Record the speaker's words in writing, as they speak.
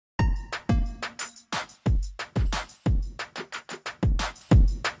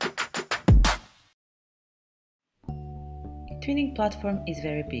eTwinning platform is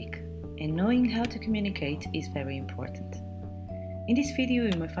very big, and knowing how to communicate is very important. In this video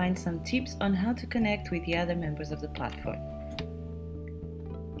you may find some tips on how to connect with the other members of the platform.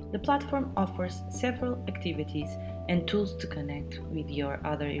 The platform offers several activities and tools to connect with your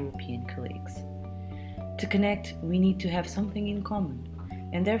other European colleagues. To connect, we need to have something in common,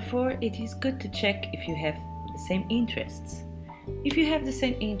 and therefore it is good to check if you have the same interests. If you have the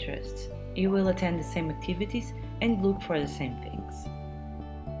same interests, you will attend the same activities and look for the same things.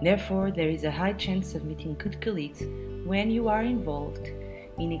 Therefore, there is a high chance of meeting good colleagues when you are involved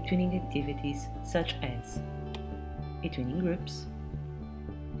in eTwinning activities such as eTwinning groups,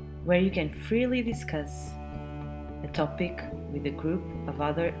 where you can freely discuss a topic with a group of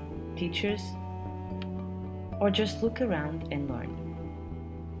other teachers, or just look around and learn.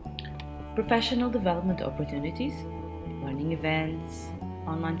 Professional development opportunities, learning events,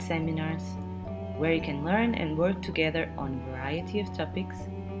 online seminars, where you can learn and work together on a variety of topics,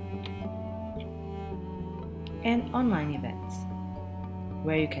 and online events,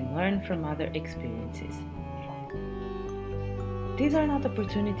 where you can learn from other experiences. These are not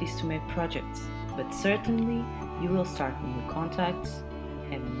opportunities to make projects, but certainly you will start new contacts,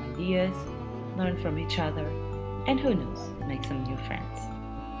 have new ideas, learn from each other, and who knows, make some new friends.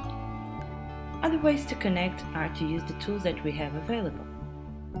 Other ways to connect are to use the tools that we have available.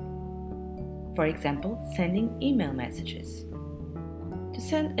 For example, sending email messages. To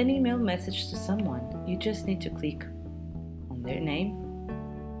send an email message to someone, you just need to click on their name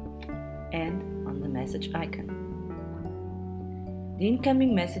and on the message icon. The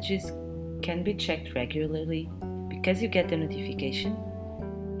incoming messages can be checked regularly because you get the notification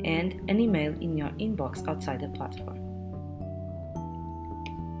and an email in your inbox outside the platform.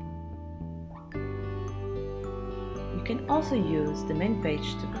 You can also use the main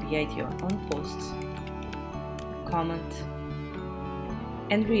page to create your own posts, comment,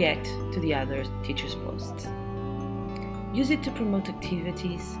 and react to the other teachers' posts. Use it to promote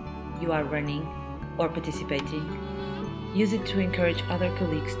activities you are running or participating. Use it to encourage other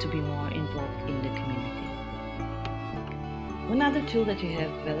colleagues to be more involved in the community. One other tool that you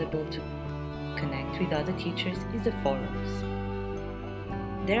have available to connect with other teachers is the forums.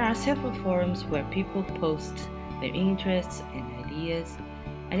 There are several forums where people post their interests and ideas,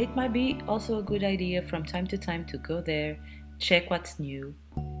 and it might be also a good idea from time to time to go there, check what's new,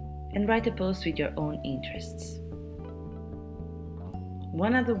 and write a post with your own interests.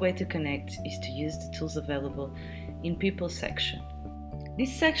 One other way to connect is to use the tools available in People section.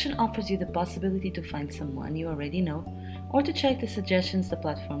 This section offers you the possibility to find someone you already know or to check the suggestions the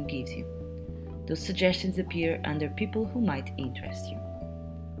platform gives you. Those suggestions appear under people who might interest you.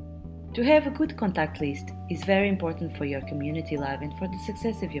 To have a good contact list is very important for your community life and for the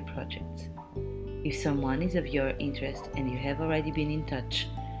success of your projects. If someone is of your interest and you have already been in touch,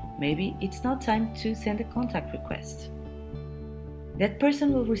 maybe it's now time to send a contact request. That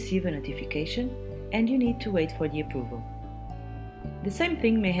person will receive a notification and you need to wait for the approval. The same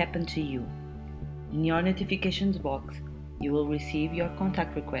thing may happen to you. In your notifications box, you will receive your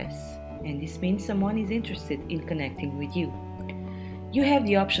contact requests, and this means someone is interested in connecting with you. You have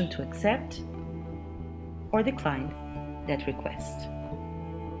the option to accept or decline that request.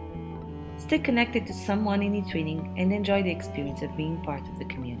 Stay connected to someone in eTwinning and enjoy the experience of being part of the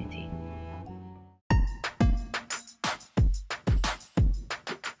community.